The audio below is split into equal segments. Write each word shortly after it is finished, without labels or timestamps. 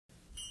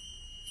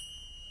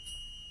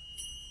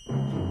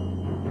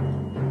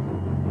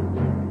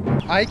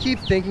I keep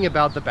thinking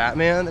about the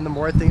Batman, and the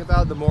more I think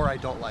about it, the more I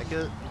don't like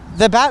it.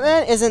 The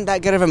Batman isn't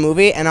that good of a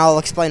movie, and I'll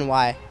explain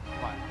why.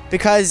 Why?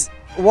 Because,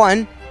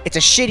 one, it's a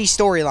shitty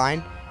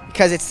storyline,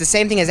 because it's the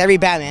same thing as every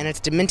Batman. It's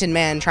a demented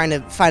man trying to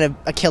find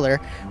a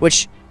killer,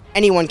 which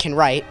anyone can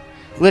write.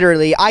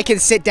 Literally, I can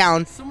sit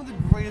down. Some of the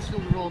greatest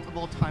films of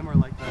all time are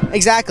like that.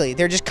 Exactly,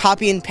 they're just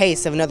copy and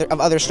paste of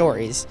other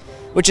stories,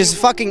 which is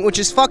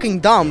fucking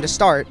dumb to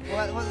start.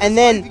 Well, and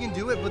then you can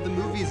do it, but the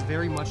movie is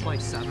very much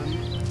like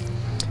Seven.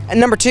 And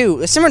number two,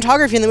 the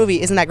cinematography in the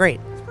movie isn't that great.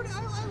 It's pretty.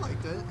 I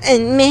liked it.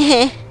 And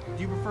meh.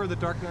 Do you prefer The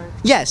Dark Knight?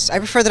 Yes, I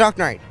prefer The Dark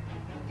Knight.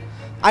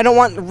 I don't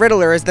want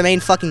Riddler as the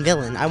main fucking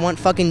villain. I want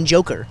fucking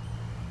Joker.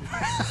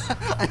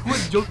 I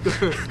want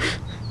Joker.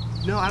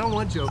 No, I don't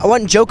want Joker. I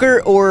want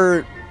Joker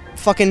or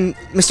fucking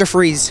Mr.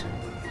 Freeze.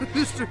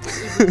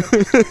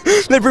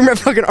 They bring back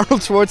fucking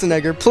Arnold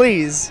Schwarzenegger,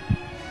 please.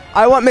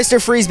 I want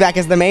Mr. Freeze back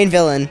as the main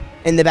villain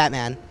in the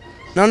Batman.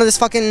 None of this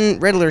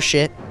fucking Riddler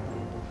shit.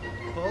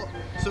 Well,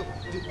 so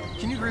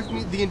can you agree with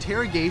me? The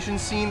interrogation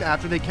scene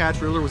after they catch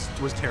Riddler was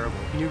terrible.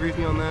 Can you agree with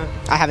me on that?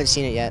 I haven't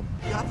seen it yet.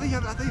 Yeah, I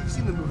thought you've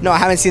seen the movie. No, I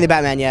haven't seen the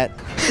Batman yet.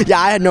 Yeah,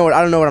 I don't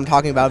know what I'm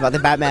talking about the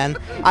Batman.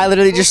 I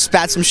literally just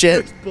spat some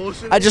shit.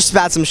 Bullshit. I just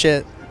spat some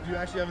shit. Do you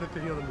actually have an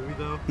opinion on the movie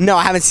though? No,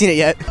 I haven't seen it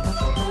yet.